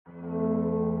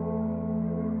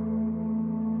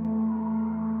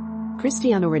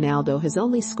Cristiano Ronaldo has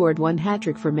only scored one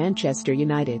hat-trick for Manchester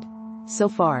United. So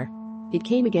far, it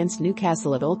came against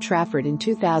Newcastle at Old Trafford in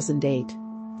 2008.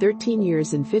 13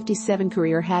 years and 57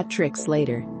 career hat-tricks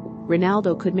later,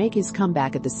 Ronaldo could make his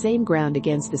comeback at the same ground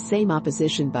against the same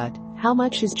opposition, but how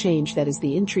much has changed? That is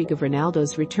the intrigue of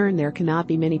Ronaldo's return. There cannot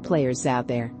be many players out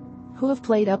there who have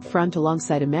played up front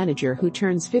alongside a manager who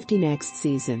turns 50 next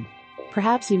season.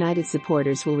 Perhaps United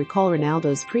supporters will recall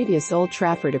Ronaldo's previous Old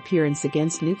Trafford appearance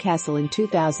against Newcastle in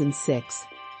 2006.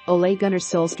 Ole Gunnar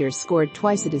Solskjaer scored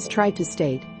twice. It is tried to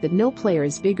state that no player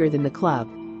is bigger than the club.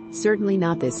 Certainly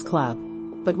not this club.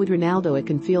 But with Ronaldo it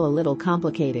can feel a little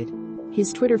complicated.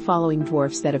 His Twitter following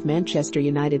dwarfs that of Manchester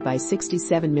United by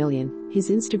 67 million, his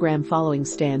Instagram following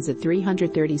stands at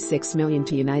 336 million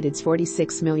to United's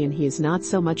 46 million. He is not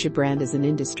so much a brand as an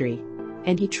industry.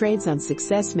 And he trades on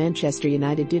success. Manchester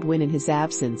United did win in his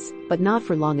absence, but not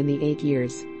for long in the 8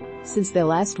 years since they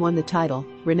last won the title.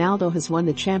 Ronaldo has won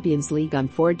the Champions League on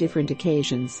 4 different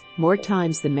occasions, more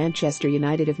times than Manchester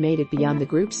United have made it beyond the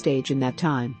group stage in that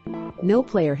time. No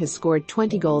player has scored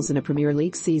 20 goals in a Premier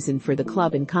League season for the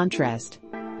club. In contrast,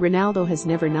 Ronaldo has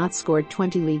never not scored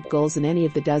 20 league goals in any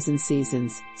of the dozen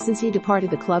seasons since he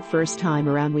departed the club first time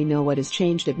around. We know what has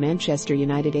changed at Manchester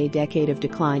United: a decade of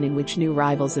decline in which new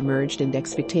rivals emerged and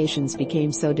expectations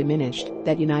became so diminished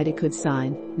that United could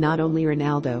sign not only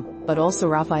Ronaldo, but also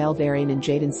Rafael Varane and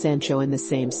Jadon Sancho in the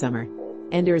same summer.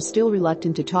 And are still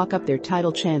reluctant to talk up their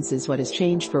title chances. What has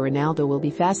changed for Ronaldo will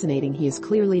be fascinating. He is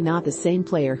clearly not the same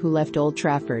player who left Old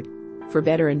Trafford. For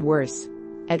better and worse.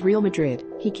 At Real Madrid,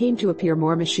 he came to appear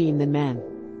more machine than man.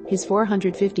 His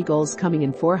 450 goals coming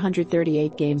in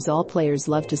 438 games. All players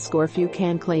love to score, few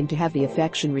can claim to have the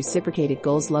affection reciprocated.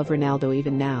 Goals love Ronaldo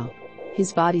even now.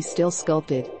 His body still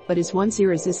sculpted, but his once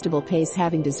irresistible pace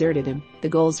having deserted him, the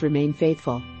goals remain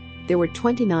faithful. There were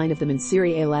 29 of them in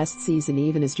Serie A last season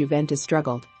even as Juventus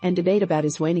struggled, and debate about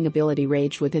his waning ability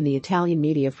raged within the Italian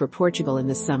media for Portugal in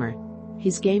the summer.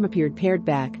 His game appeared pared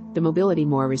back, the mobility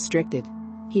more restricted.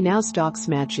 He now stalks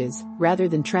matches, rather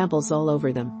than tramples all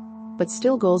over them. But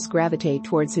still goals gravitate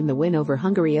towards him. The win over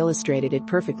Hungary illustrated it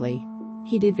perfectly.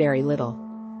 He did very little.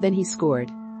 Then he scored.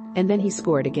 And then he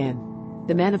scored again.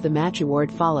 The Man of the Match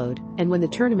award followed, and when the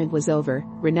tournament was over,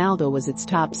 Ronaldo was its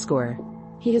top scorer.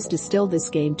 He has distilled this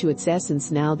game to its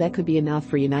essence. Now that could be enough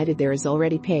for United. There is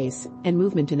already pace and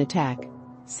movement in attack.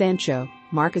 Sancho,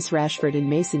 Marcus Rashford and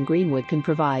Mason Greenwood can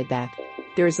provide that.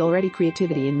 There is already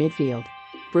creativity in midfield.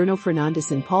 Bruno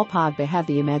Fernandes and Paul Pogba have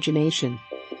the imagination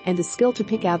and the skill to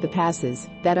pick out the passes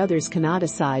that others cannot,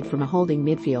 aside from a holding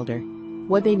midfielder.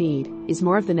 What they need is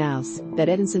more of the nous that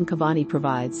Edinson Cavani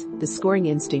provides, the scoring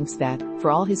instincts that,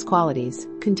 for all his qualities,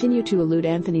 continue to elude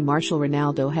Anthony Martial.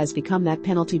 Ronaldo has become that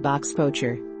penalty box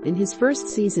poacher. In his first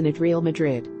season at Real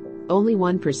Madrid, only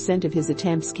 1% of his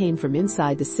attempts came from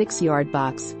inside the 6-yard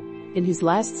box. In his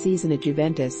last season at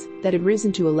Juventus, that had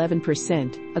risen to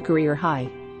 11%, a career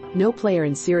high. No player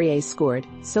in Serie A scored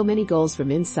so many goals from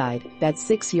inside that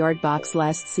 6-yard box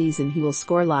last season. He will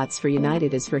score lots for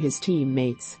United as for his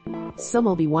teammates. Some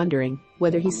will be wondering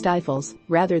whether he stifles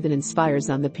rather than inspires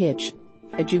on the pitch.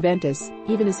 At Juventus,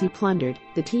 even as he plundered,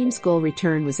 the team's goal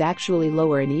return was actually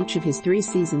lower in each of his 3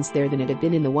 seasons there than it had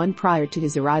been in the one prior to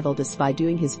his arrival, despite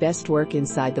doing his best work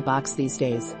inside the box these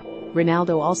days.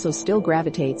 Ronaldo also still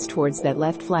gravitates towards that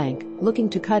left flank, looking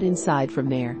to cut inside from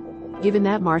there. Given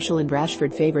that Martial and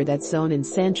Rashford favor that zone and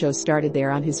Sancho started there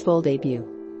on his full debut,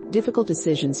 difficult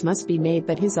decisions must be made,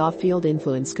 but his off-field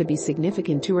influence could be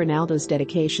significant too. Ronaldo's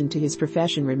dedication to his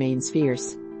profession remains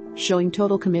fierce, showing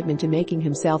total commitment to making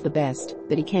himself the best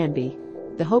that he can be.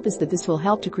 The hope is that this will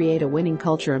help to create a winning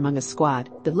culture among a squad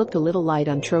that looked a little light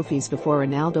on trophies before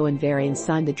Ronaldo and Varane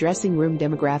signed. The dressing room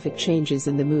demographic changes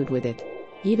and the mood with it.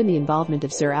 Even the involvement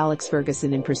of Sir Alex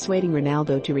Ferguson in persuading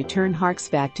Ronaldo to return harks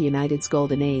back to United's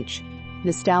golden age.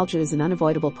 Nostalgia is an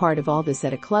unavoidable part of all this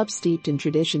at a club steeped in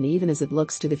tradition, even as it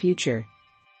looks to the future.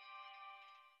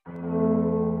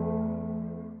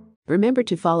 Remember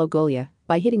to follow Golia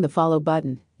by hitting the follow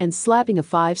button and slapping a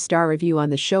 5-star review on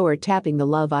the show or tapping the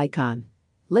love icon.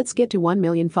 Let's get to 1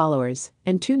 million followers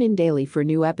and tune in daily for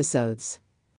new episodes.